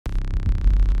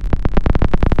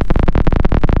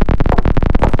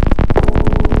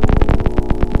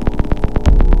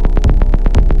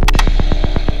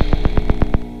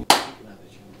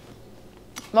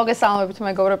მოგესალმებით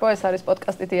მეგობრებო, ეს არის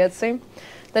პოდკასტი დიაცი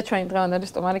და ჩვენი დღევანდელი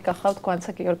სტუმარი გახლავთ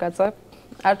გვანცა გიორგაძე.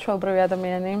 არჩეულბრივი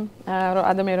ადამიანი,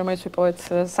 რომელიც ვიპოვეთ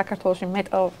საქართველოში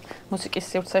მეტალ მუსიკის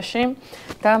სივრცეში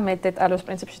და მე დეტალებს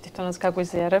პრინციპში თვითონაც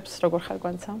გაგვიზიარებს, როგორ ხარ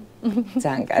გვანცა?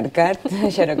 ძალიან კარგად,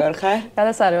 შენ როგორ ხარ?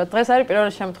 გადასარევად. დღეს არის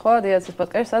პირველი შემთხვევა დიაცის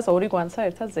პოდკასტში, სადაც ორი გვანცა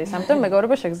ერთად ზის. ამიტომ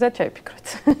მეგობრებო შეგიძლიათ ჩაიფიქროთ.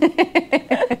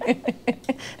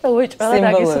 და უიჭრელა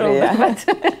დაგისრულებათ.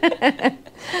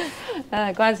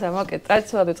 გვანცა, მოკეთ,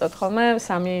 ტრადიციულად ვიწყებთ ხოლმე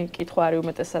სამი კითხვა არის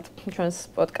უმეტესად ჩვენს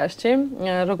პოდკასტში.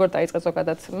 როგორ დაიწყე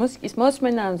ზოგადად მუსიკის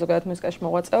მოსმენა, ან ზოგადად მუსიკაში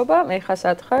მოღვაწეობა, ეხლა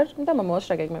სად ხარ და მომავალში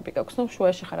რა გეგმები გაქვს? ნუ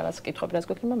შუაში ხარ რაღაც კითხვები, რაც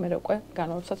გვექნება, მე უკვე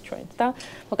განვავრცოთ ჩვენით და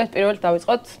მოკეთ პირველად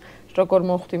დავიწყოთ, როგორ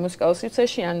მოხვდი მუსიკალურ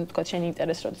სივრცეში, ან თქვა შენი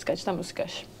ინტერესი როდის გაჩნდა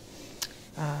მუსიკაში?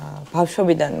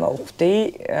 ბავშვობიდან მოვხვდი,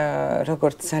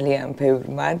 როგორც ძალიან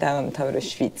ბევრმა დაამთავრე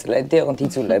 7 წლები, ოღონდ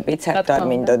იძულებით, საერთოდ არ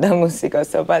მინდოდა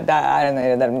მუსიკოსობა და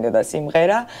არანაირად არ მინდოდა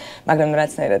სიმღერა, მაგრამ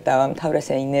რაცნაირად დავამთავრე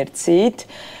ინერციით,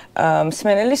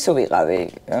 მსმენელი სულ ვიყავი.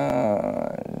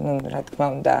 ნუ რა თქმა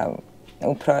უნდა,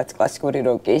 უბრალოდ კლასიკური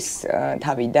როკის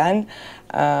თავიდან,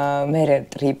 მერე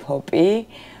ტრიპ-ჰოპი,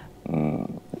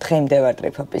 დღემდე ვარ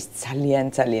ტრიპ-ჰოპის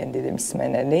ძალიან დიდი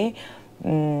მსმენელი.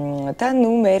 და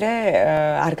ნუ მე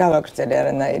არ გავაგრძელე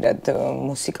არანაირად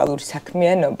მუსიკალური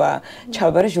საქმიანობა,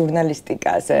 ჩავაბარე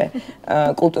ჟურნალისტიკაზე,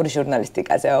 კულტურის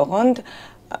ჟურნალისტიკაზე ოღონდ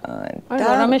და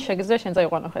რამე შეგიძლია შენ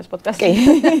წაიყვანო ხა ეს პოდკასტი.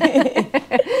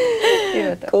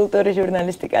 კულტურის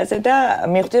ჟურნალისტიკაზე და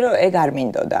მივხვდი რომ ეგ არ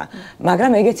მინდოდა,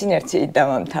 მაგრამ ეგეც ინერციით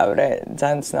დავამთავრე,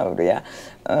 ძალიან ცნობია.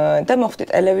 და მოხვდი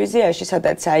ტელევიზიაში,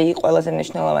 სადაც აი ყველაზე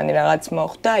მნიშვნელოვანი რაღაც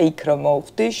მოხდა, იქ რომ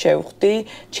მოვხვდი, შევხვდი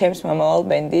ჩემს მომავალ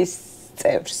ბენდის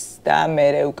წევრს და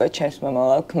მე უკვე ჩემს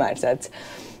მომავალ ქმარსაც.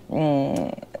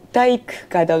 და იქ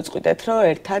გადავწყვიტეთ, რომ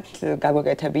ერთად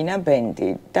გაგვეკეთებინა ბენდი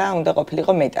და უნდა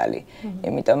ყოფილიყო მეტალი.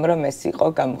 იმიტომ რომ ეს იყო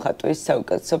გამოხატვის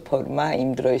საუკეთესო ფორმა იმ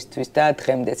დროისთვის და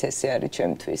დღემდეც ესე არის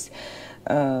ჩემთვის.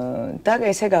 და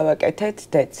ესე გავაკეთეთ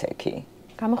Deadsec-ი.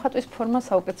 გამოხატვის ფორმა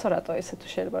საუკეთესო რატო ესე თუ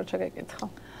შეიძლება რა ჩაგეკითხო?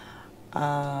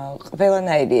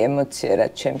 ყველანაირი ემოცია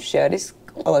რაც ჩემში არის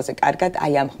ყველაზე კარგად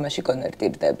აი ამ ხმაში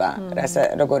კონვერტირდება,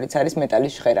 როგორიც არის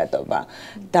მეტალის ჟღერადობა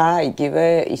და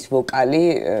იგივე ის ვოკალი,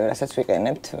 რასაც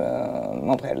ვიყენებთ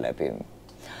მომღერლები.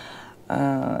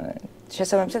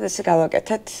 შესაბამისად ესე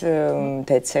გავაკეთეთ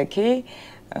Deadsec-ი,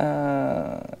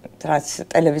 რაც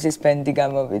ტელევიზიის ბენდი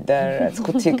გამოვიდა, რაც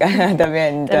 5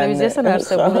 ადამიანიდან ტელევიზიასთან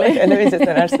არსებული.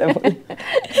 ტელევიზიასთან არსებული.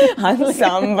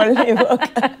 ანსამბლი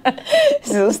ვოკალი.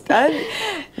 ზუსტად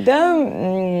და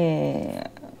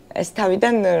ეს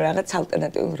თავიდან რაღაც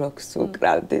ალტერნატიულ როკს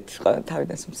უკრავდით, ხო,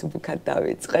 თავიდან მსუბუქად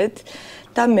დავიწყეთ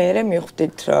და მე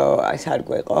მივხვდით, რომ ეს არ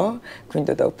გვეყო,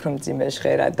 გვინდოდა უფრო მძიმე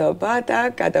ჟღერადობა და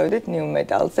გადავიდით ნიუ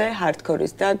მეტალზე,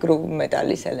 ჰარდკორის და გრუვ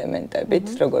მეტალის ელემენტებით,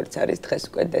 როგორც არის დღეს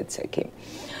უკვე Deadsec-ი.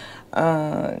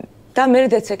 და მე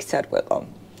Deadsec-იც არ გვეყო,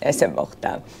 ესე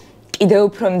მოხდა. კიდევ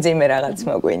უფრო მძიმე რაღაც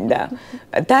მოგვინდა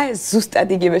და ზუსტად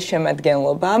იგივე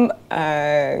შემადგენლობამ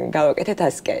გავაკეთეთ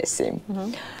ASCII-ი.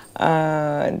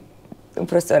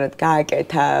 უბრალოდ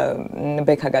გააკეთა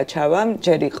ბექა გაჩავა,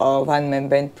 ჯერ იყო one man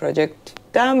band project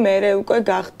და მე უკვე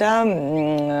გახდა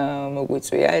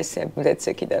მოგვიწვია ეს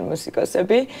Deadsec-იდან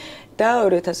მუსიკოსები და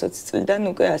 2020 წლიდან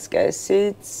უკვე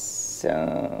ASCII-იც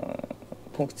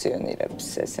ფუნქციონირებს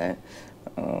ესე.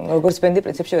 როგორც ბენდი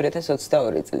პრინციპში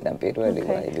 2022 წლიდან პირველი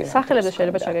ლაივი. სახელებზე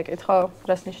შეიძლება ჩაგეკითხო,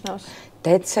 რას ნიშნავს?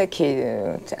 Deadsec-ი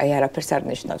აი არაფერს არ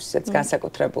ნიშნავს, ეს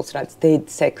განსაკუთრებულს რაც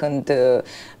Deadsec-нд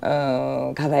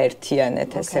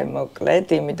გავაერთიანეთ ესე მოკლედ,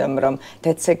 იმიტომ რომ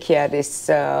Deadsec-ი არის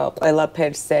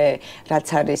ყველაფერზე, რაც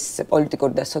არის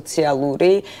პოლიტიკური და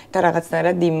სოციალური და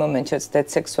რაღაცნაირად იმ მომენტში, რაც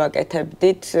Deadsec-ს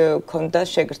ვაკეთებდით, ქონდა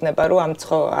შეგრძნება, რომ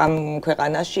ამ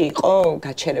ქვეყანაში იყო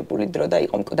გაჩერებული დრო და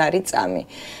იყო მკვდარი წამი.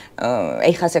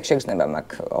 ეხლა ეს შეგრძნება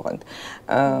მაქვს ოღონდ.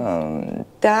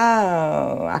 და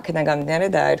აქედან გამომდინარე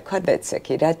დაერქვა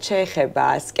Deadsec-ი. რაც შეეხება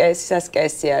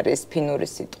ASCII-ს არის ფინური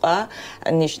სიტყვა,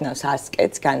 ნიშნავს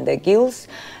ASCII-ს, განდეგილს.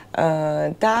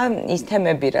 და ის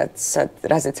თემები,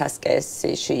 რაზეც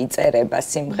ASCII-ში იწერება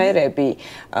სიმღერები,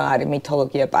 არის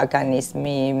მითოლოგია,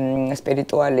 პაგანიზმი,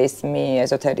 სპირიტუალიზმი,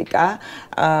 ეზოთერიკა,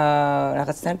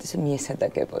 რაღაცნაირად ესე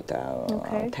მიესადაგებოდა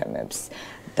თემებს.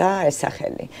 და ეს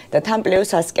სახელი. და თან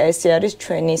პლუს ASCII არის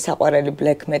ჩვენი საყვარელი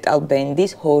black metal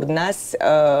ბენდის ჰორნას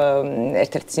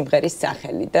ერთ-ერთი სიმღერის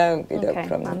სახელი და კიდევ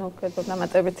უფრო ანუ კიდევ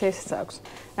დამატებითი ის აქვს.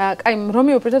 კაი, რომ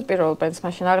მივუპირდეთ პირველ ბენდს,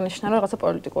 მაშინ აღნიშნა რომ რაღაცა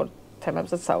პოლიტიკურ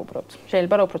თემებზე საუბრობთ.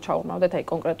 შეიძლება რომ უფრო ჩაურმავდეთ აი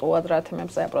კონკრეტულად რა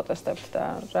თემებზე აპროტესტებთ და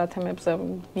რა თემებზე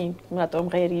რატომ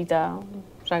ღერი და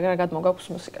რა გადმოგაქვს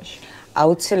მუსიკაში?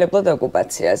 აუცილებლად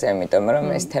ოკუპაციაზე, იმიტომ რომ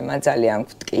ეს თემა ძალიან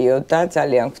გვტკიო და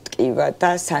ძალიან გვტკივა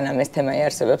და სანამ ეს თემა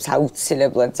იარსებებს,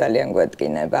 აუცილებლად ძალიან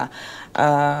გვედგინება.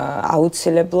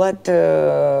 აუცილებლად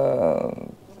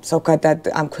ზოგადად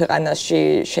ამ ქვეყანაში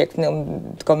შექმნილ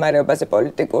მდგომარეობაზე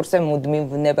პოლიტიკურზე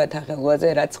მუდმივ ვნებათა ხელვაზე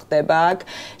რაც ხდება აქ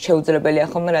შეუძლებელია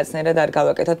ხოლმე რაცნაირად არ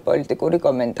გავაკეთოთ პოლიტიკური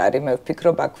კომენტარი მე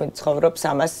ვფიქრობ აქ ვინ ცხოვრობს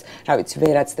ამას რა ვიცი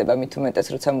ვერაცდება მით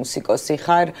უმეტეს როცა მუსიკოსი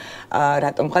ხარ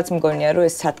რატომღაც მგონია რომ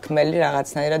ეს სათქმელი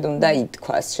რაღაცნაირად უნდა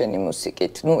ითქვას შენი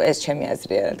მუსიკით ნუ ეს ჩემი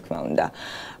აზრია რა თქმა უნდა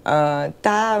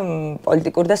და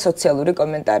პოლიტიკური და სოციალური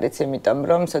კომენტარიც იმიტომ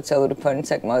რომ სოციალური ფონი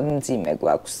საკმაოდ მძიმე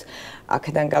გვაქვს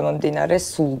აქედან გამომდინარე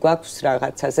სულ გვაქვს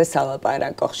რაღაცაზე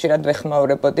სალაპარაკო ხშირად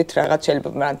ვეხმაურებოდით რაღაც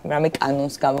შეიძლება რამე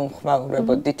კანონს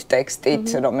გამოვხმაურებოდით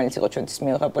ტექსტით რომელიც იყო ჩვენთვის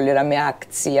მიღებული რამე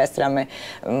აქციას რამე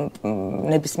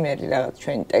ნებისმიერი რაღაც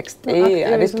ჩვენი ტექსტი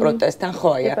არის პროტესტთან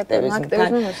ხო აი აქტივიზმთან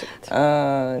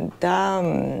და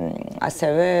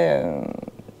ასევე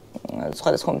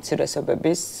სხვადასხვა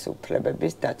უმცირესობების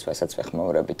უფლებების დაცვასაც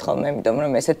ვეხმაურებით ხოლმე, იმიტომ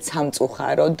რომ ესეც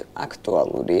სამწუხაროდ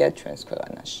აქტუალურია ჩვენს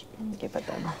ქვეყანაში. კი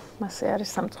ბატონო, მასე არის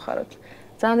სამწუხაროდ.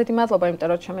 ძალიან დიდი მადლობა, იმიტომ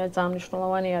რომ ჩემი ძალიან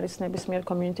მნიშვნელოვანი არის ნებისმიერ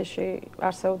community-ში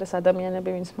არსებობდეს ადამიანები,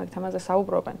 ვინც მაგ თემაზე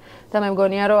საუბრობენ. და მე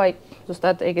მგონია, რომ აი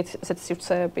ზუსტად ესეთი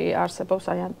სივრცეები არსებობს,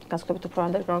 აი განსხვავებით უფრო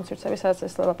underground სივრცეები, სადაც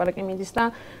ეს ლაპარაკი მიდის და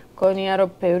მგონია, რომ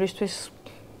ბევრისთვის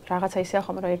რაღაცა ისეა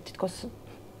ხომ, რომ ერთი თქოს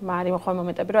მარი მოხდა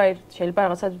მომენტები რომ აი შეიძლება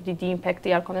რაღაცა დიდი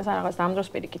იმპექტი არ ქონდეს ან რაღაც ამ დროს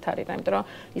პირიქით არის რა იმიტომ რომ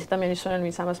ის ადამიანის სონენ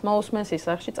ვის ამას მოусმენს ის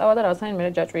სახში წავა და რაღაცნაირად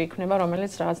მე ჯაჭვი იქნება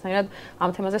რომელიც რაღაცნაირად ამ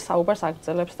თემაზე საუბარს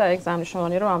აგრძელებს და ეგ ძალიან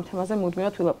მნიშვნელოვანია რომ ამ თემაზე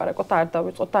მუდმივად ვილაპარაკოთ და არ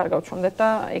დავიწყოთ და არ გავჩვენდეთ და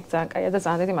ეგ ძალიან კაია და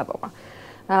ძალიან დიდი მადლობა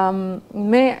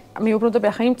მე მიუბრუნდები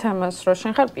ახლა იმ თემას რომ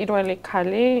შენ ხარ პირველი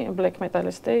ქალი ბლეკ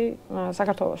მეტალისტი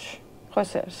საქართველოში ხო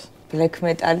ეს არის ბლეკ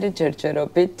მეტალი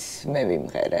ჯერჯერობით მე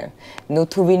ვიმღერე. ნუ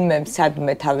თუ ვინმე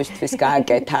სადმე თავისთვის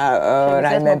გააკეთა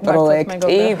რაიმე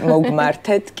პროექტი,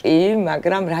 მოგმართეთ კი,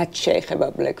 მაგრამ რაც შეეხება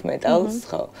ბლეკ მეტალს,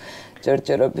 ხო,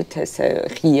 ჯერჯერობით ესე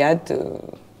ღიად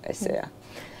ესეა.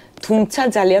 თუმცა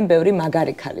ძალიან ბევრი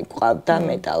მაგარი ქალი გვყავდა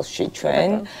მეტალში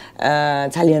ჩვენ,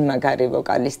 ძალიან მაგარი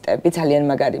ვოკალისტები, ძალიან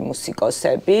მაგარი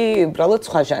მუსიკოსები, უბრალოდ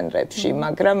სხვა ჟანრებში,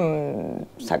 მაგრამ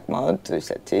საკმაოდ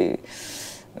ისეთი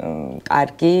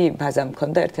კარგი ბაზა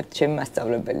მქონდა ერთ-ერთი ჩემი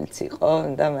მასწავლებელიც იყო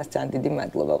და მას ძალიან დიდი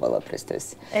მადლობა ყველაფრისთვის.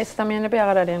 ეს ადამიანები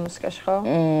აღარ არიან მუსიკაში, ხო?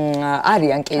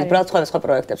 არიან კი, უბრალოდ სხვადასხვა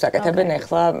პროექტებს აკეთებენ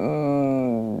ახლა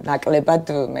ნაკლებად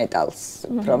მეტალს,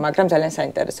 მაგრამ ძალიან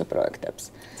საინტერესო პროექტებს.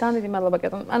 ძალიან დიდი მადლობა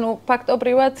კეთონ. ანუ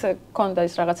ფაქტობრივად ქონდა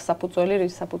ის რაღაც საფუძველი,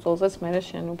 რის საფუძველზეც მე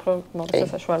შენ უფრო მოგწესა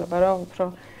საშუალება, რომ უფრო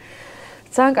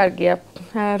ძალიან კარგია.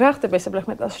 რა ხდება ეს ბლეკ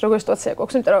მეტალში? როგორი სიტუაცია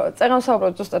გვაქვს? იმიტომ რომ წეგანს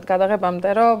საუბრობთ ზუსტად გადაღებამდე,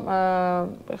 რომ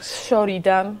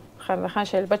შორიდან ხან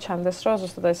შეიძლება ჩანდეს, რომ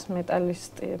ზუსტად ეს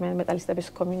მეტალისტების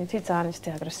community ძალიან ისეთი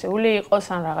აგრესიული იყოს,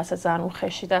 ან რაღაცა ძალიან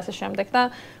უხეში და ასე შემდეგ და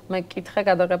მე მკითხე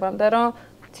გადაღებამდე, რომ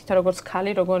თვითონ როგორც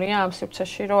ქალი როგორია ამ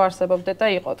სივრცეში რომ არსებობდე და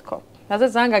იყო თქო. რაზე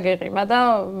ძალიან გაგეღიმა და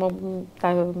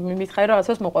მითხარი რომ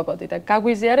რაღაცას მოყვებოდი და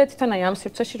გაგვიზიარე თვითონ აი ამ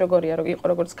სივრცეში როგორია რომ იყო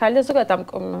როგორც ქალი და ზოგადად ამ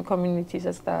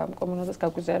community-ს და კომუნაზეს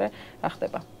გაგვიზიარე რა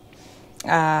ხდება?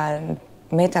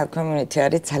 მეტალ community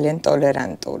არის ძალიან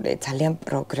ტოლერანტული, ძალიან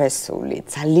პროგრესული,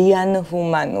 ძალიან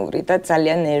ჰუმანური და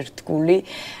ძალიან ერთგული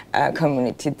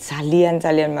community,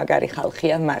 ძალიან მაგარი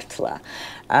ხალხია მართლა.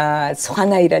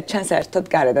 სხვანაირად ჩანს საერთოდ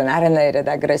გარედან, არანაირად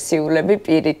აგრესიულები,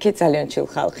 პირიქით ძალიან ჩილ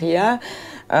ხალხია.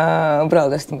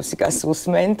 უბრალოდ ეს მუსიკას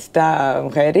უსმენთ და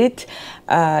მღერით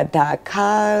და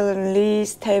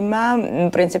ქალის თემა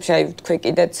პრინციპში აი თქვი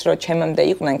კიდეც რომ ჩემამდე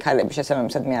იყვნენ ქალები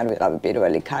შესაბამისად მე არ ვიყავი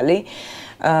პირველი ქალი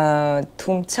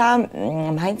თუმცა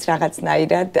მაინც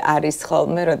რაღაცნაირად არის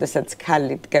ხოლმე როდესაც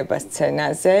ქალი დგება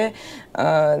სცენაზე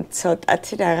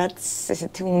ცოტათი რაღაც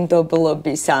ესეთი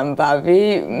უნდობლობის ამბავი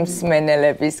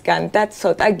მსმენელებისგან და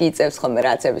ცოტა გიწევს ხოლმე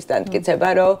რაცების დამტკიცება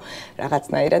რომ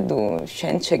რაღაცნაირად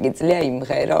შენ შეგიძლია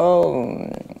იმღერო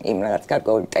იმ რაღაც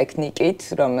გარკვეული ტექნიკით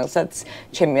რომელსაც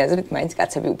ჩემი აზრით მაინც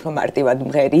კაცები უფრო მარტივად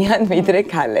მღერიან ვიდრე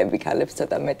ქალები ქალებს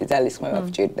ცოტა მეტი ძალისხმევა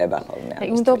გვჭირდება ხოლმე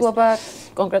ამისთვის უნდობლობა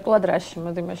კონკრეტულად რაში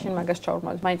მოდი მაშინ მაგას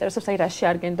ჩავმოვიდეთ მაინტერესებს აი რაში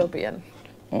არ გენდობიან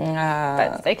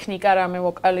ტექნიკა რამე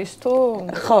ვოკალის თუ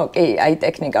ხო კი აი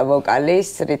ტექნიკა ვოკალის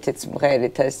რითიც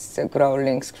მღერით ეს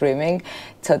growling screaming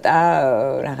ცოტა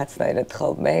რაღაცნაირად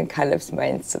ხოლმე ქალებს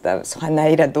მაინც ცოტა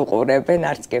სხვანაირად უყურებენ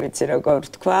არც კი ვიცი როგორ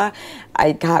თქვა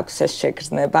აი გააქვს ეს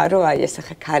შეგრძნება რომ აი ეს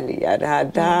ახლა ქალია რა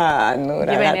და ანუ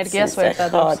რაღაც ენერგიას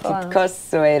ვერტადებს ხო თითქოს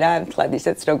ვერა თლად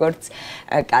ისეც როგორც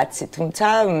კაცი თუმცა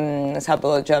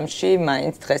საბოლოო ჯამში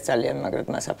მაინც დღეს ძალიან მაგრად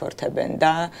მასაფორთებენ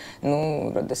და ნუ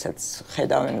როდესაც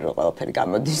ხედავენ რომ ყველაფერი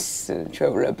გამოდის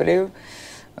ჩვეულებრივ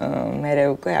მერე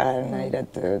უკვე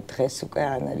აღარნაირად დღეს უკვე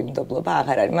აღარ იმდობლობა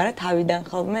აღარ არის, მაგრამ თავიდან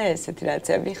ხოლმე ესეთი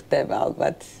რაცები ხდება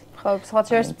ალბათ. ხო,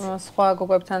 სხვა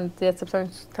გოგოებთან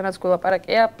დიაცებთანაც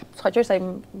გულაპარაკია, სხვაჯერს აი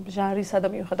ჟანრისა და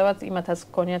მიუხედავად იმათაც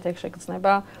გქონიათ ეგ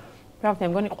შეგრძნება. Pravda,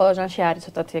 მგონი ყველა ჟანრში არის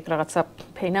ცოტათი ეგ რაღაცა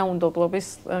ფენა უნდობლობის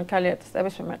ქალი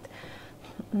არტისტების მიმართ.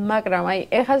 მაგრამ აი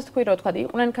ეხლა თქვი რომ თქვა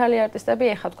იყვნენ ქალი არტისტები,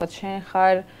 ეხლა თქვა შენ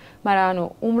ხარ, მაგრამ ანუ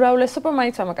უმრავლესობა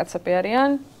მაინც მამაკაცები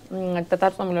არიან და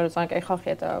დარწმუნებული რომ ძალიან კაი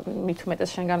ხალხია და მით უმეტეს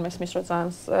შენგან მესმის რომ ძალიან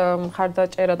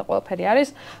მხარდაჭერა და ყველაფერი არის.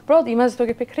 უბრალოდ იმაზე თუ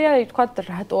გიფიქრია, აი თქვა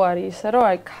რატო არის ისე რომ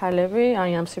აი ქალები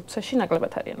აი ამ სივრცეში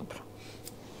ნაკლებად არიან უფრო.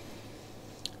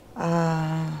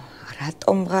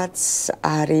 რატომღაც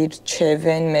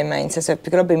არირჩევენ, მე მაინც ასე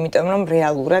ვფიქრობ, იმიტომ რომ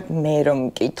რეალურად მე რომ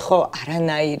მკითხო,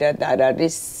 არანაირად არ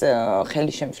არის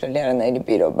ხელი შემშლელი არანაირი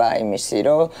პირობა იმისი,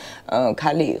 რომ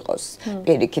ქალი იყოს.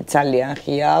 პირიქით ძალიან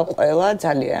ღია ყველა,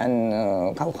 ძალიან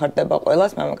გავხარდება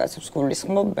ყველას, მამაკაცებს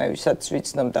გულისხმობ, მე ვისაც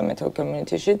ვიცნობ და metal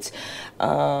community-შიც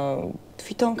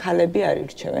თვითონ ქალები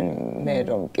არირჩევენ, მე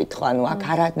რომ მკითხო, ანუ აქ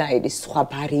არანაირი სხვა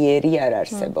ბარიერი არ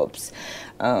არსებობს.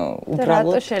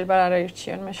 უბრალოდ რატო შეიძლება არ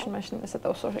აირჩიონ მაშინ ესეთ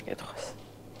უსწორ შეკითხვას.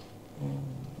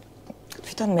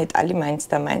 თვითონ მეტალი მაინც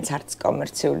და მაინც არც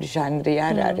კომერციული ჟანრი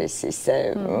არ არის ისე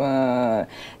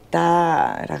და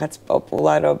რაღაც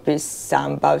პოპულარობის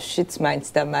ამბავშიც მაინც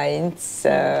და მაინც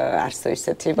არც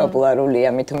ისეთი პოპულარულია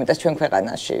მით უმეტეს ჩვენ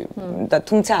ქვეყანაში და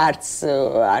თუმცა არც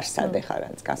არსად ეხლა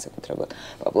განსაკუთრებულად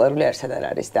პოპულარული არსად არ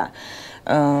არის და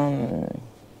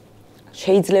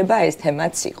შეიძლება ეს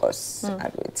თემაც იყოს,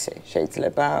 არ ვიცი,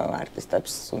 შეიძლება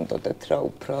არტისტებს უნდათ რომ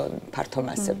უფრო ფართო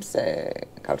მასებზე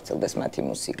გავრცელდეს მათი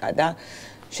მუსიკა და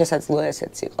შესაძლოა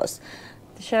ესეც იყოს.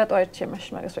 შენ რატო აირჩიე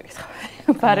მაშინ მაგას ვეკითხავ?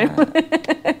 ბარემ.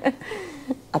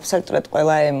 აბსოლუტურად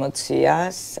ყველა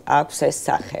ემოციას აქვს ეს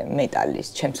სახე, მეტალის,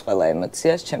 ჩემს ყველა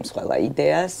ემოციას, ჩემს ყველა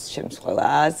იდეას, ჩემს ყველა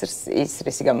აზრს, ის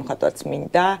რისი გამოხატვაც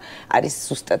მინდა, არის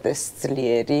ზუსტად ეს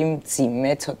ძლიერი,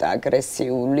 მძიმე, ცოტა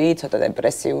აგრესიული, ცოტა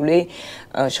დეპრესიული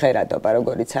ჟღერადობა,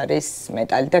 როგორიც არის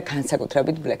მეტალი და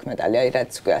განსაკუთრებით ბლეკ მეტალი, აი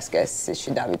რაც უკვე ასკესში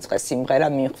დავიწყე სიმღერა,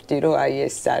 მივხვდი რომ აი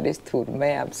ეს არის თურმე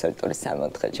აბსოლუტური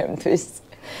სამოთხე ჩემთვის.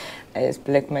 ეს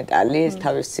ბლეკ მეტალი, ეს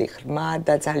თავისი ხრმა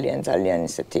და ძალიან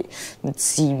ისეთი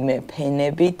მძიმე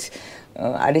ფენებით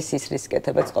არის ის რის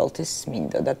კეთებაც ყოველთვის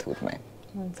მინდოდა თურმე.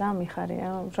 ძალიან მიხარია,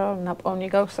 რომ ნაპოვნი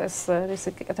გაქვს ეს რის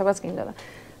კეთებაც გინდოდა.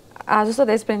 ზუსტად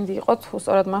ეს ბენდი იყო თუ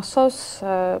სწორად მახსოვს,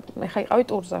 ეხა იყავი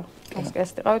ტურზე.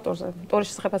 ეს იყავი ტურზე. ტურის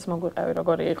შესახებაც მოგვიყევი,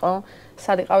 როგორი იყო,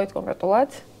 სად იყავით კონკრეტულად?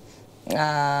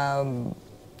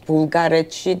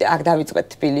 ბულგარეთში, აქ დავიწყეთ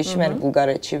თბილისში, მე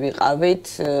ბულგარეთში ვიყავით,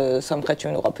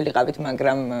 სომხეთში ვიყოფილიყავით,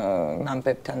 მაგრამ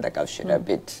ამბებთან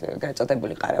დაკავშირებით,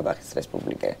 გაწოდებული ყარაბაღის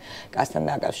რესპუბლიკასთან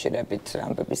დაკავშირებით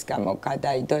ამბების გამო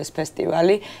გადაიდო ეს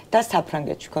ფესტივალი და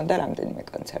საფრანგეთში ქონდა რამდენიმე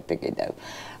კონცერტი კიდევ.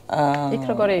 იქ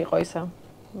როგორი იყო ისა?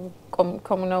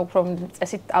 კომუნა უფრო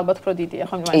წესით ალბათ უფრო დიდია,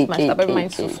 ხო, მაინც მასშტაბები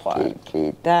მაინც სხვა. კი,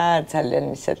 და ძალიან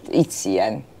ისეთ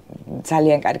იციან.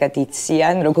 ძალიან კარგად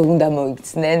იციან, როგორ უნდა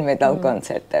მოიქცნენ მეტალ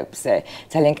კონცერტებზე.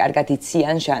 ძალიან კარგად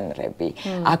იციან ჟანრები.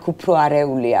 აქ უფრო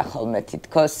არეულია ხოლმე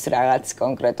თითქოს რაღაც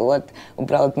კონკრეტულად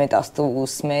უბრალოდ მეტალს თუ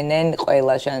უსმენენ,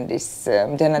 ყველა ჟანრის,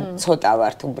 მდენად ცოტა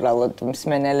ვართ უბრალოდ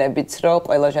მსმენელებიც, რომ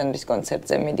ყველა ჟანრის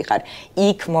კონცერტზე მიდიხარ.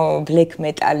 იქ ბლეკ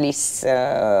მეტალის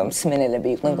მსმენელები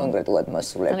იყვნენ კონკრეტულად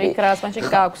მოსულები. იქ რაღაც მაშინ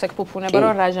გააქვს ეგ ფუფუნება,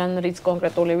 რომ რა ჟანრიც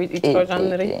კონკრეტული ვიწყო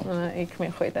ჟანრი იქ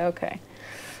მიხვიდა, ოკეი.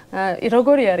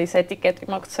 როგორი არის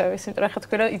ეტიკეტი მოქცევის, იმიტომ რომ ხა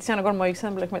თქვი რომ იციან როგორ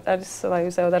მოიქცნენ ბლეკ მეტალის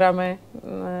ლაივზე და რამე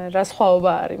რა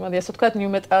სხვაობა არის, მოდი ასე ვთქვათ ნიუ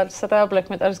მეტალსა და ბლეკ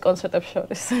მეტალის კონცერტებს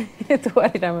შორის. თუ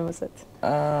არის რამე მოსათი.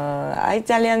 აი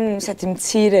ძალიან ისეთი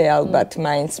მცირე ალბათ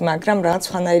მაინც, მაგრამ რაღაც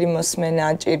სხვანაირი მოსმენა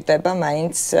ჭირდება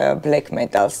მაინც ბლეკ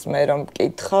მეტალს, მე რომ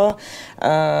მკითხო,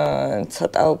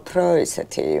 ცოტა უფრო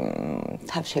ისეთი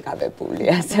თავშეკავებული,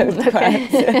 ასე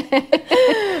ვთქვათ.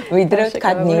 ვიდრე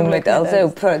ვთქვათ ნიუ მეტალზე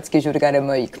უფრო რაც გიჟური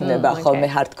გარემო იქნება ხოლმე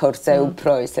ჰარდკორზე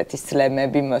უფრო ისეთი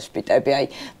სლემები, მოშპიტები, აი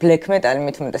ბლეკ მეტალი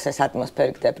მით უმეტეს ეს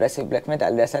ატმოსფერიკ დეპრესივ ბლეკ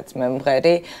მეტალი, რასაც მე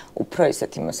მღერი, უფრო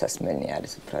ისეთი მოსასმენი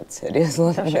არის, უფრო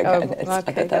სერიოზულად შეგანეცადა.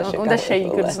 უნდა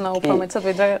შეიგრძნო უფრო მეცად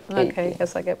ვიდრე ოკეი,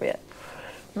 გასაგებია.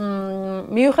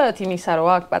 მიუხედავად იმისა, რომ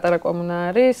აქ პატარა კომუნა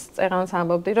არის, წეღანს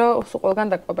ამბობდი, რომ სულ ყველგან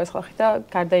დაკვება ეს ხალხი და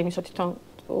გარდა იმისა, თვითონ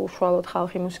უშუალოდ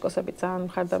ხალხი მუსიკოსები ძალიან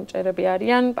მხარდამჭერები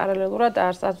არიან, პარალელურად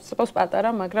არსებობს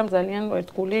პატარა, მაგრამ ძალიან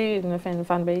ერთგული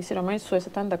ფან ბეისი, რომელიც სულ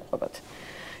ესეთან დაკვებათ.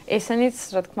 ესენიც,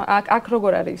 რა თქმა უნდა, აქ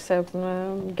როგორ არის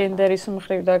გენდერის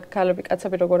მხრივ და ქალები,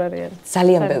 კაცები როგორ არიან?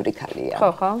 ძალიან ბევრი ქალია.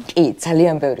 ხო. კი,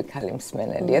 ძალიან ბევრი ქალი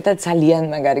მსმენელია და ძალიან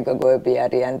მაგარი გოგოები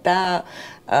არიან და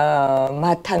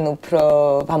მათთან უფრო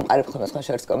ვამყარებ ხოლმე სხვა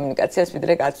შორის კომუნიკაციას,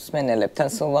 ვიდრე კაც მსმენელებთან.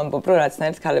 სულ ვამბობ, რომ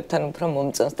რაცნაირად ქალებთან უფრო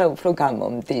მომწონს და უფრო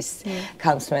გამომდის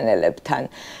ქალმსმენელებთან.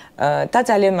 და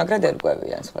ძალიან მაგრად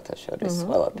ერგვევიან სხვათა შორის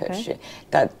ყველაფერში.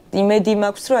 და იმედი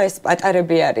მაქვს, რომ ეს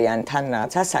პატარები არიან თან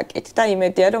რაღაც ასაკით და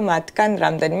იმედია, რომ მათგან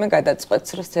რამდენიმე გადაწყვეტს,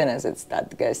 რომ სცენაზეც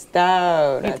დადგეს და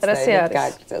რაცნაირად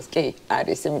გაგრძელს. კი,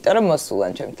 არის, იმიტომ რომ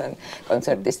მოსულან ჩემთან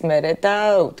კონცერტის მერე და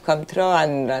ვთქვამთ, რომ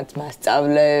ან რაღაც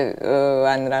მასწავლე,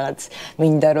 ან რაღაც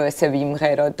მინდა რომ ესე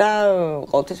ვიმღერო და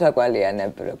ყოველთვის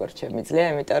ვაკვალიანებ, როგორც შემიძლია,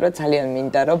 იმიტომ რომ ძალიან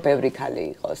მინდა რომ ბევრი ქალი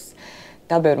იყოს.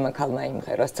 და ბევრმა ქალმა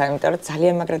იმღეროს, იმიტომ რომ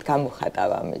ძალიან მაგრად გამოხატავ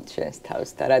ამით შენს თავს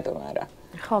და რატომ არა?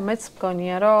 ხო, მეც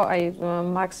მგონია, რომ აი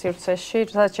მაგ სივრცეში,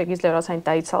 სადაც შეგიძლია რაღაცნაირად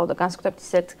დაიცალო და განსხვავებთ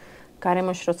ისეთ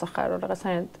გარემოში, როცა ხარ, რომ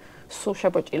რაღაცნაირად სულ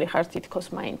შეპოჭილი ხარ თითქოს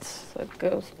მაინც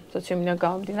სოციუმიდან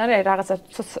გამომდინარე, აი რაღაცა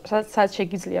სადაც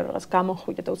შეგიძლია რაღაც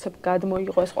გამოხვიდე და უცებ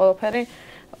გადმოიღო ეს ყველაფერი.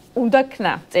 უნდა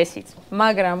ქნა წესით,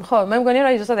 მაგრამ ხო, მე მგონია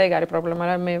რომ ზუსტად ეგ არის პრობლემა,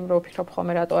 რა მე რო ვფიქრობ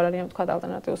ხოლმე რატო არ არიან თქვა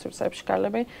ალტერნატიულ სივრცეებში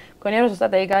ქალები. მგონია რომ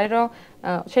ზუსტად ეგ არის, რომ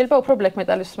შეიძლება უფრო ბლეკ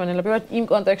მეტალის მსმენელები ვარ იმ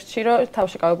კონტექსტში, რომ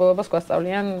თავშეკავებულობას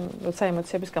გვასწავლიან, როცა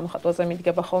ემოციების გამოხატვაზე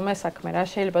მიდგება ხოლმე საქმე რა.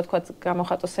 შეიძლება თქვა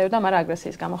გამოხატო სევდა, მაგრამ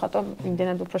აგრესიის გამოხატო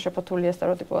იმდენად უფრო შეფოთულია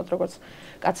სტერეოტიპულად, როგორც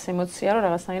კაცის ემოცია, რომ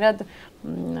რაღაცნაირად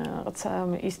რაღაცა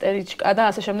ისტერიჩკა და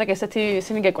ასე შემდეგ ესეთი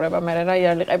ისინი გეკვრება მე რა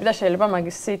იარლიყები და შეიძლება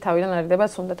მაგისი თავიდან არიდება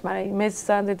თუნდაც, მაგრამ იმეც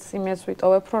იმეს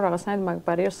ვიტოვებ, რომ რაღაცნაირად მაგ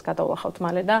ბარიერს გადავახავთ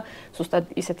მალე და ზუსტად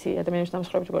ისეთი ადამიანების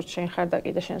დამსხვრევით, როგორც შენ ხარ და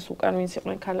კიდე შენს უკან ვინც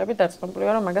იყვნენ ქალები, დარწმუნებული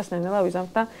ვარ, რომ მაგას ნენელა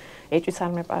ვიზამთ და ეჭვიც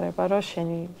არ მეპარება, რომ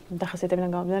შენი დახასიათებიდან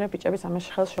გამომდინარე ბიჭებიც ამაში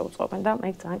ხელს შეუწყობენ და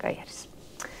ეგ ძალიან კაი არის.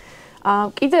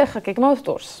 კიდე ხა გეგმავთ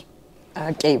ტურს?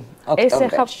 კი, ოქტომბერში.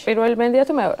 ეს ხა პირველი ბენდია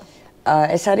თუ მეორე?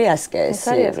 ეს არის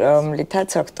ასკესი,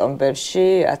 რომლითაც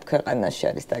ოქტომბერში 10 ქვეყანაში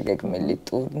არის დაგეგმილი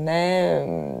ტურნე,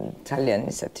 ძალიან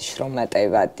ისეთი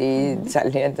შრომატევადი,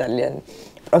 ძალიან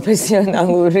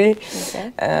პროფესიონალური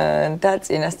და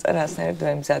წინასწარ ასნაირად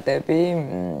ვემზადები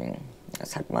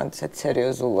საკმაოდ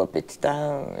სერიოზულობით და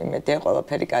იმედია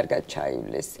ყველაფერი კარგად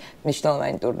ჩაივლის.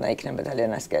 მნიშვნელოვანი ტურნე იქნება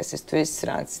ძალიან ასკესისთვის,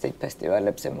 რაც დიდ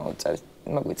ფესტივალებზე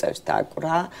მოგვიწევს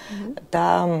დაკვრა და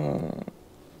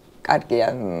კარგია,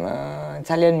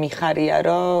 ძალიან მიხარია,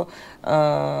 რომ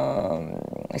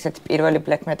ესეთი პირველი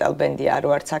black metal ბენდი არ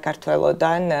ვარ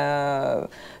საქართველოდან,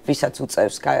 ვისაც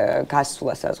უწევს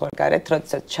გასვლა საზღვარგარეთ,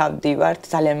 როდესაც ჩავდივართ,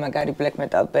 ძალიან მაგარი black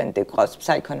metal ბენდი ყავს,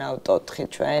 Psychonaut 4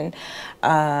 ჩვენ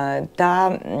და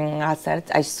ასეთ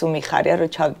აი სულ მიხარია, რომ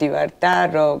ჩავდივართ და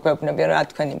რომ გვეუბნებიან, რომ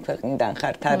თქვენ იმ ქვეყნიდან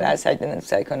ხართ არა, საიდანაც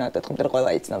Psychonaut 4 მდერ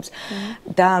ყველა იცნობს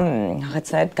და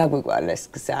რაღაცნაირად გაგვიყვანეს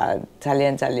გზა,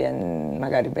 ძალიან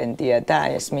მაგარი ბენდია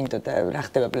და ეს მინდოდა რა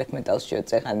ხდება black metal-ში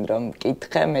წეგან რომ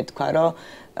მკითხე, მე თქვა რომ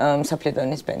მსოფლიო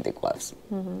დონის ბენდი ყავს.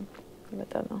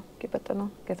 კი ბატონო,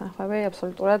 გეთანხმები,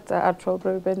 აბსოლუტურად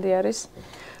არჩეულობრივი ბენდი არის.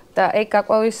 და ეგ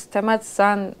გაყვავის თემაც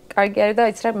ძალიან კარგი არის და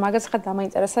იცი რა, მაგაც ხა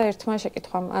დამაინტერესა ერთმა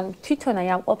შეკითხვამ. ან თვითონ აი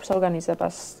ამ ყველაფერს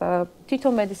ორგანიზებას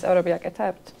თვითონ ბენდის წევრები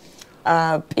აკეთებთ?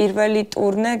 პირველი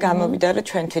ტურნე გამოვიდა, რომ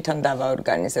ჩვენ თვითონ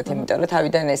დავაორგანიზეთ, იმიტომ რომ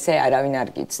თავიდან ესე არავინ არ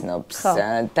გიცნობს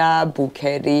და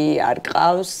ბუქერი არ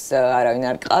ყავს, არავინ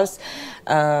არ ყავს.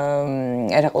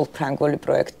 ერაყულ-ფრანგული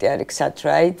პროექტი არის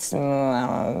ჟანრიც,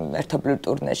 ერთობლივ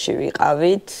ტურნეში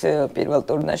ვიყავით, პირველ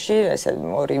ტურნეში, ესე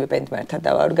ორივე ბენდმა ერთად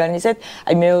დავაორგანიზეთ.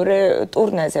 აი მეორე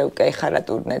ტურნეზე უკვე ხარა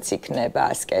ტურნეც იქნება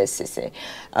ასკესისი.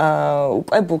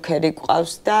 უკვე ბუქერი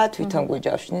ყავს და თვითონ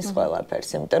გვიჯავშნის ყველაფერს,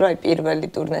 იმიტომ რომ აი პირველი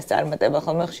ტურნეს წარმატება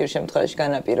ხოლმე ხშირ შემთხვევაში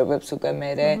განაპირობებს უკვე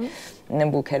მერე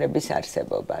ბუქერების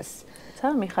არსებობას.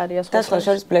 მიხარია და სხვა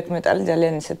შორის black metal-ი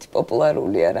ძალიან ისეთი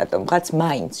პოპულარულია, რატომღაც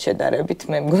მაინც შედარებით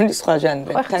მე მგონი სხვა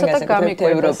ჟანრებთან გასაკუთრებით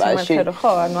ევროპაში.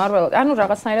 ხო, ანუ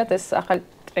რაღაცნაირად ეს ახალი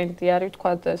ტრენდი არის,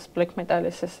 თქვა ეს black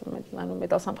metal-ის ეს ანუ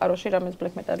მეტალ სამყაროში რამეს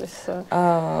black metal-ის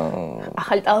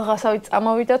ახალი ტალღასავი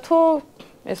წამოვიდა თუ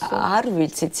ეს არ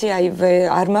ვიცი, აი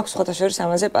არ მაქვს სხვათა შორის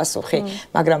ამაზე პასუხი,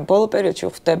 მაგრამ ბოლო პერიოდში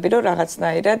ვხვდები, რომ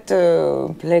რაღაცნაირად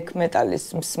black metal-ის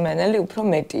მსმენელი უფრო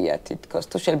მეტია თითქოს,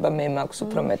 თუ შეიძლება მე მაქვს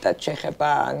უფრო მეტად შეხება,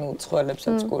 ანუ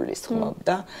უცხოელებსაც გულისხმობ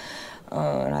და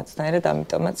რაღაცნაირად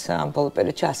ამიტომაც ამ ბოლო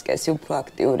პერიოდში ასკესი უფრო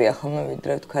აქტიურია ხოლმე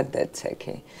ვიდრე თქვა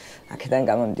Deadsec-ი. აქედან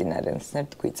გამომდინარე,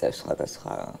 მსნერთ გვიწევს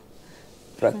სხვადასხვა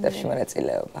პროექტებში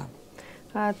მონაწილეობა.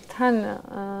 თან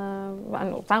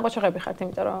ანუ განყოჩაღები ხართ,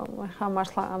 იმიტომ რომ ხა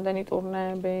მართლა ამდენი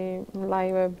ტურნეები,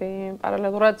 ლაივები,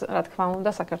 პარალელურად, რა თქმა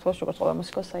უნდა, საქართველოს როგორც ყველა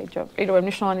მუსიკოსი აიჯო. პირველ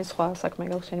მნიშვნელოვანი სხვა საქმე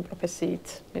გაქვს შენი პროფესიით,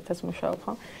 მითაც მუშაობ,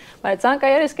 ხო? მაგრამ ძალიან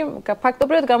კაი არის კი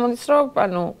ფაქტობრივად გამოდის, რომ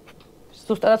ანუ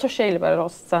ზუსტადაც შეიძლება რომ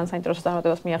ძალიან საინტერესო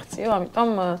წარმატებას მიაღწიო, ამიტომ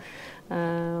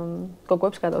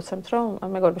გოგოებს გადავცემთ, რომ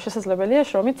მეგობრებო, შესაძლებელია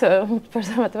შრომით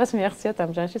პერსონატებას მიაღწიოთ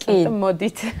ამ ჟანრში, ამიტომ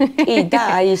მოდით. კი, და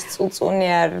აი ის წუწუნი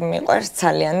არ მიყვარს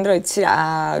ძალიან, რომ იცი,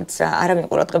 არავინ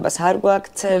ყურადღებას არ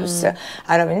გვაქცევს,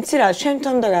 არავინ იცი რა, შენ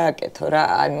თომ და გააკეთო რა,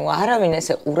 ანუ არავინ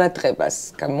ესე ყურადღებას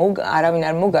არავინ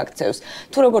არ მოგაქცევს.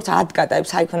 თუ როგორც ადგატა,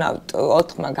 საიქონავთ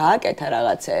 4-მა გააკეთა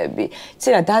რაღაცეები, იცი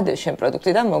რა, დადე შენ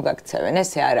პროდუქტი და მოგაქცევენ.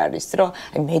 ესე არ არის, რომ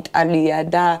აი მეტალია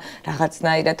და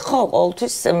რაღაცნაირად ხო,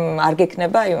 ყოველთვის არ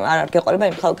გექნება, არ გეყოლება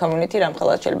იმ ხალხ კომიუნიტი, რამ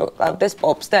ხალხად შეიძლება გყავდეს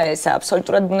პოპს და ეს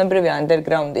აბსოლუტურად ბუნებრივი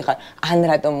ანდერგრაუნდი ხარ. ან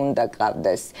რატომ უნდა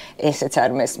გყავდეს? ესეც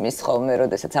არ მესმის ხოლმე,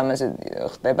 როდესაც ამაზე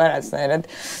ხდება რაღაცნაირად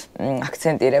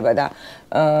აქცენტირება და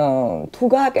თუ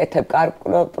გააკეთებ კარგ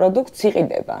პროდუქტს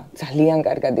იყიდება, ძალიან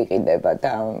კარგად იყიდება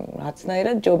და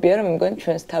რაღაცნაირად ჯობია რომ იმგონი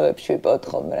ჩვენს თავებში ვიპოვოთ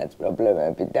ხოლმე რაც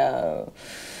პრობლემები და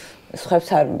სხვებს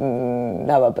არ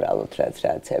დავაბრალოთ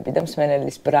რაღაცები და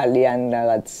მსმენელის ბრალი ან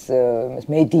რაღაც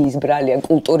მედიის ბრალი ან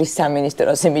კულტურის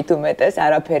სამინისტროს იმით უმეტეს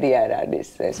არაფერი არ არის.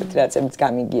 ესეთ რაღაცებიც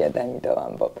გამიგია და იმიტომ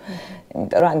ამბობ.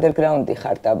 იმიტომ რომ ანდერგრაუნდი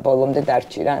ხარ და ბოლომდე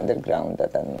დარჩი რა ანდერგრაუნდა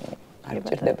და არ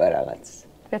ჭირდება რაღაც.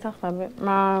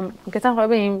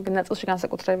 გეთანხმები იმ ნაწილში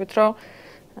განსაკუთრებით, რომ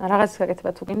რაღაც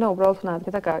გაკეთება თუ გინდა, უბრალოდ უნდა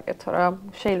ადგე და გააკეთო რა.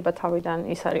 შეიძლება თავიდან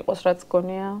ის არ იყოს, რაც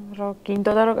გონია, რომ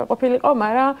გინდოდა რომ გაყოფილიყო,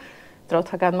 მაგრამ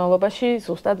დროთა განმავლობაში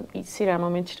ზუსტად იცი რა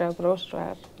მომენტში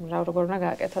რა როგორ უნდა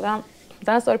გააკეთო და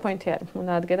ძალიან სწორი პოინტი არის.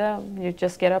 უნდა ადგე და you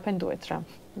just get up and do it რა.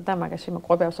 და მაგაში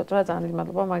მოყვები ავსოთ რა ძალიან დიდი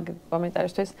მადლობა მაგ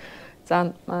კომენტარისთვის. ძალიან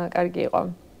კარგი იყო.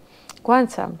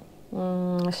 გვანცა,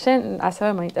 შენ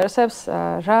ასევე მაინტერესებს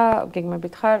რა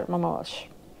გეგმებით ხარ მომავალში.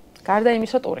 გარდა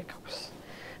იმისა ტური გაქვს.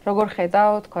 როგორ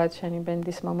ხედავ, თქვა შენი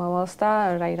ბენდის მომავალს და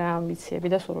რა ამბიციები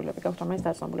და სურვილები გაქვს, რომელიც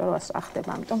დაწნობილია რომ ახდება.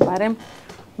 ამიტომ ბარემ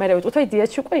მე ვიტყვით, აი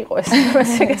დიაცი უკვე იყო ეს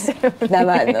ეგრესები.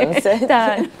 დავანონსე.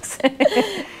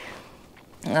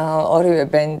 ორივე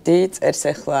ბენდი წერს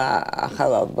ახლა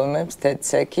ახალ ალბომებს,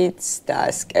 Deadsecიც და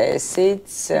ASCII's-იც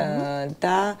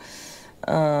და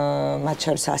მათ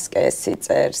შორის ASCII's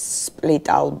წერს split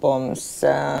albums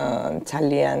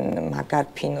ძალიან მაგარ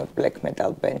ფინურ black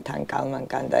metal band-თან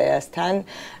გაჩავასთან,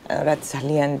 რაც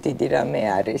ძალიან დიდი რამე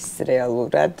არის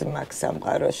რეალურად მაგ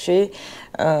სამყაროში.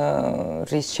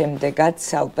 რის შემდეგაც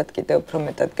ალბათ კიდევ უფრო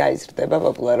მეტად გაიზრდება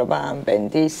პოპულარობა ამ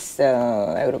ბენდის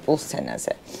ევროპულ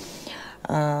სცენაზე.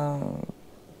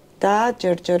 და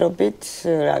ჯერჯერობით,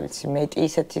 რა ვიცი, მეტი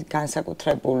ისეთი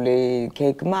განსაკუთრებული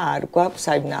გეგმა არ გვაქვს,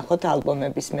 აი ვნახოთ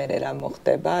ალბომების მერე რა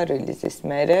მოხდება, რილიზის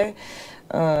მერე,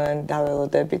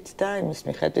 დაველოდებით და იმის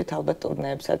მიხედვით ალბათ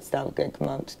ტურნეებსაც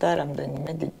დავგეგმავთ და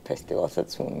რამდენიმე დიდ ფესტივალსაც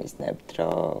ვუმიზნებთ,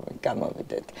 რომ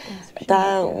გამოვიდეთ.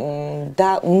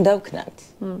 და უნდა ვქნათ.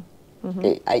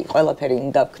 აი ყველაფერი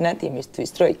უნდა ვქნათ იმისთვის,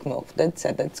 რომ იქ მოვხდეთ,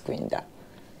 სადაც გვინდა.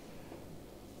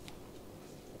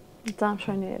 ძალიან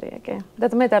მშვენიერია კი. და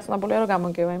მე დარწმუნებულია რომ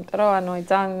გამოგევა, იმიტომ რომ ანუ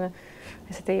ძალიან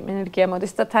ესეთი ენერგია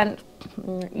მოდის და თან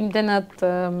იმდენად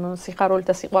სიხარულით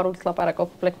და სიყვარულით ლაპარაკობ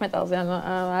black metal-ზე, ანუ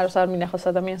არ მინახავს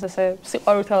ადამიანს ესე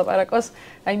სიყვარულით ლაპარაკოს,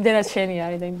 აი იმდენად შენი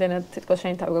არის და იმდენად თითქოს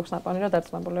შენი თავი გვაქვს ნაპოვნი, რომ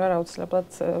დარწმუნებულია რა აუცილებლად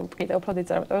კიდევ უფრო დიდ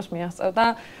წარმატებებს მიაღწევ და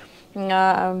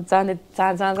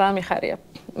ძალიან მიხარია.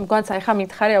 გვანცა ეხა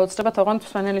მითხარი აუცილებლად ოღონდ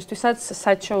მსმენელისთვისაც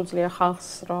სად შეუძლია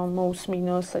ხალხს რომ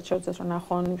მოусმინოს, სად შეუძლიათ რომ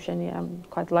ნახონ შენი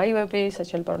თქვა ლაივები, სად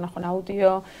შეიძლება რომ ნახონ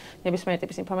აუდიო, ნებისმიერი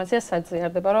ტიპის ინფორმაცია სად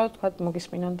ზიარდება რომ თქვა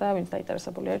მოგისმინონ და ვინც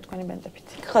დაინტერესებული არის თქვენი ბენდებით.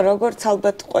 ხო, როგორც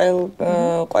ალბათ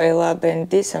ყველა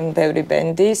ბენდის, ან ბევრი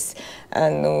ბენდის,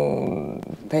 ანუ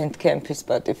Bandcamp-ი,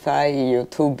 Spotify,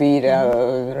 YouTube,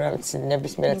 რაც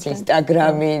ნებისმიერ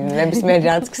Instagram-ი, ნებისმიერ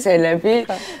რაც ქსელები,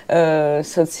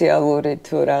 სოციალური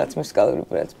თუ რაღაც მუსიკალური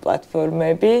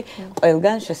პლატფორმები,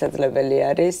 ყველგან შესაძლებელი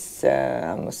არის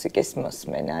მუსიკის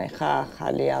მოსმენა. ეხა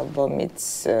ახალი ალბომიც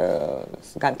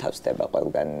განთავსდება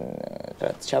ყველგან,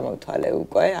 რაც ჩამოვთვალე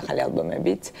უკვე, ახალი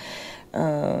ალბომებიც.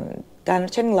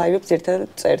 დანარჩენი ლაივებს ერთად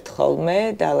წერთ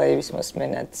ხოლმე და ლაივის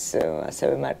მოსმენაც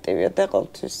ასევე მარტივია და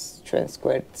ყოველთვის ჩვენს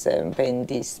გვერდზე,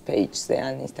 ბენდის პეიჯზე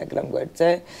ან Instagram გვერდზე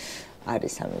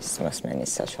არის ამის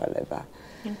მოსმენის საშუალება.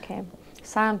 ოკეი.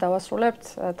 სამ დავასრულებთ,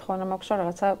 თხოვნა მაქვს რომ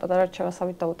რაღაცა პატარა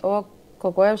რჩევასავით დავუტოვო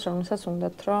გოგოებს, რომელსაც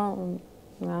უნდათ რომ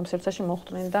ამ სივრცეში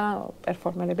მოხვდნენ და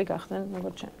პერფორმერები გახდნენ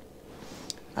როგორც შენ.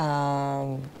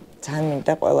 ძალიან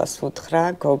მინდა ყველას უთხრა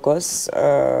გოგოს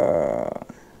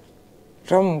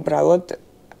რომ უბრალოდ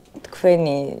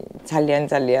თქვენი ძალიან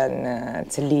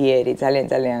ძლიერი,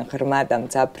 ძალიან ღრმა და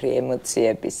მძაფრი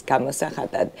ემოციების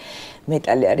გამოსახატად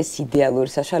მეტალი არის იდეალური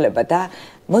საშუალება და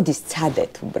მოდის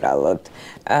ცადეთ უბრალოდ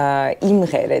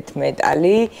იმღერეთ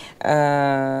მეტალი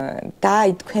და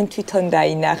თქვენ თვითონ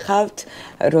დაინახავთ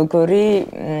როგორი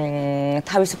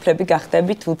თავისუფლები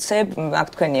გახდებით უცებ აქ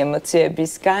თქვენი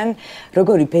ემოციებისგან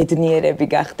როგორი ბედნიერები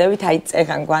გახდებით აი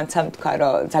წეგან გვანცამ თქვა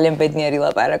რომ ძალიან ბედნიერი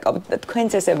ლაპარაკობთ და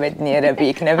თქვენც ესე ბედნიერები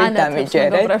იქნებით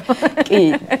დამიჯერეთ კი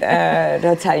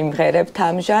როცა იმღერებთ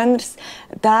ამ ჟანრს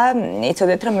და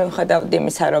იცოდეთ რომ მიუხედავად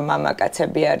იმისა რომ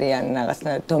მამაკაცები არიან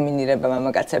რაღაცნაირად დომინირება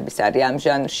მამაკაცების არის ამ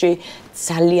ჟანრში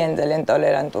ძალიან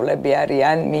ტოლერანტულები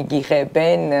არიან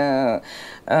მიგიღებენ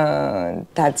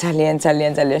და ძალიან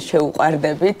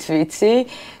შეუყვარდებით ვიცი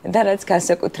და რაც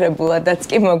განსაკუთრებულადაც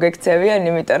კი მოგექცევიან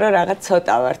იმიტომ რომ რაღაც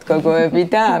ცოტა ვართ გოგოები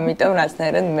და ამიტომ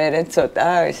რაღაცნაირად მერე ცოტა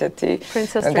ესეთი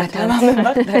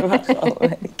გათამამება ხდება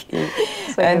ხოლმე კი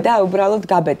და უბრალოდ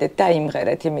გაბედეთ და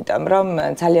იმღერეთ იმიტომ რომ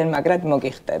ძალიან მაგრად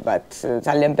მოგიხდებათ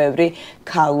ძალიან ბევრი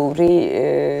ქალური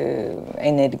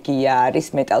ენერგია არის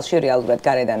მეტალში რეალურად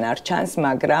გარედან არ ჩანს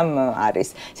მაგრამ არის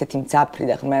ესეთი მძაფრი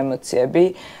და ღრმა ემოციები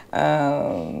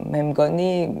მე მგონი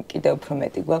კიდევ უფრო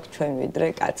მეტი გვაქვს ჩვენ ვიდრე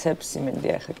კაცებს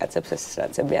იმედია ხა კაცებს ეს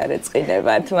რაცები არ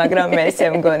ეწყინებათ მაგრამ მე ესე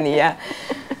მგონია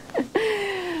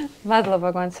მადლობა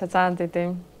გვანცა ძალიან დიდი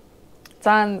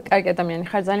ძალიან კარგი ადამიანი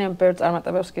ხარ ძალიან ბევრ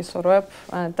წარმატებებს გისურვებ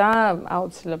და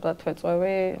აუცილებლად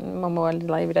ვეწვევი მომავალი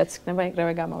ლაივი რაც იქნება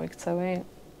ეგრევე გამოვიქცევი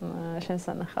შენ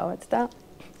სანახავად და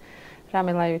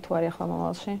რამე ლაივი თუ არის ახლა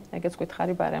მომავალში ეგეც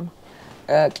გითხარი ბარემ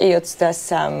კი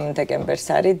 23 დეკემბერს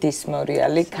არის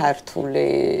დისმორიალი ქართული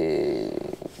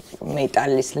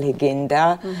მეტალის ლეგენდა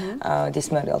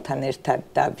დისმორიალთან ერთად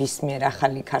და ვის მიერ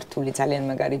ახალი ქართული ძალიან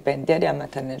მაგარი ბენდი არის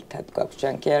ამათთან ერთად გვაქვს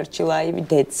ჯანკიარჩი ლაივი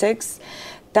Deadsec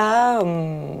და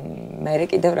მე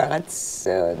კიდევ რაღაც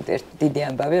დიდი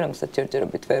ამბავი რომელსაც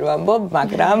ჯერჯერობით ვერ ვამბობ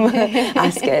მაგრამ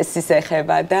ასკესის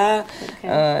ეხება და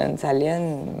ძალიან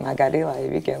მაგარი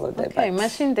ლაივი გელოდება. ოკეი,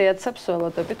 მაშინ დიაცებს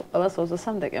ველოდებით ყველას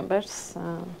 23 დეკემბერს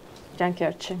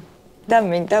ჯანკიარჩი. და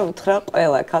მინდა უთხრა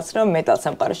ყველა ქალს რომ მეტალ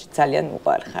სამყაროში ძალიან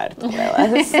უყვარხართ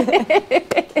ყველას.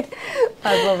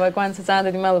 მადლობა, გვანცა ძალიან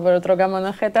დიდი მადლობა რომ დრო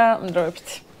გამონახე და დროებით.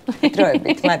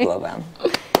 დროებით, მადლობა.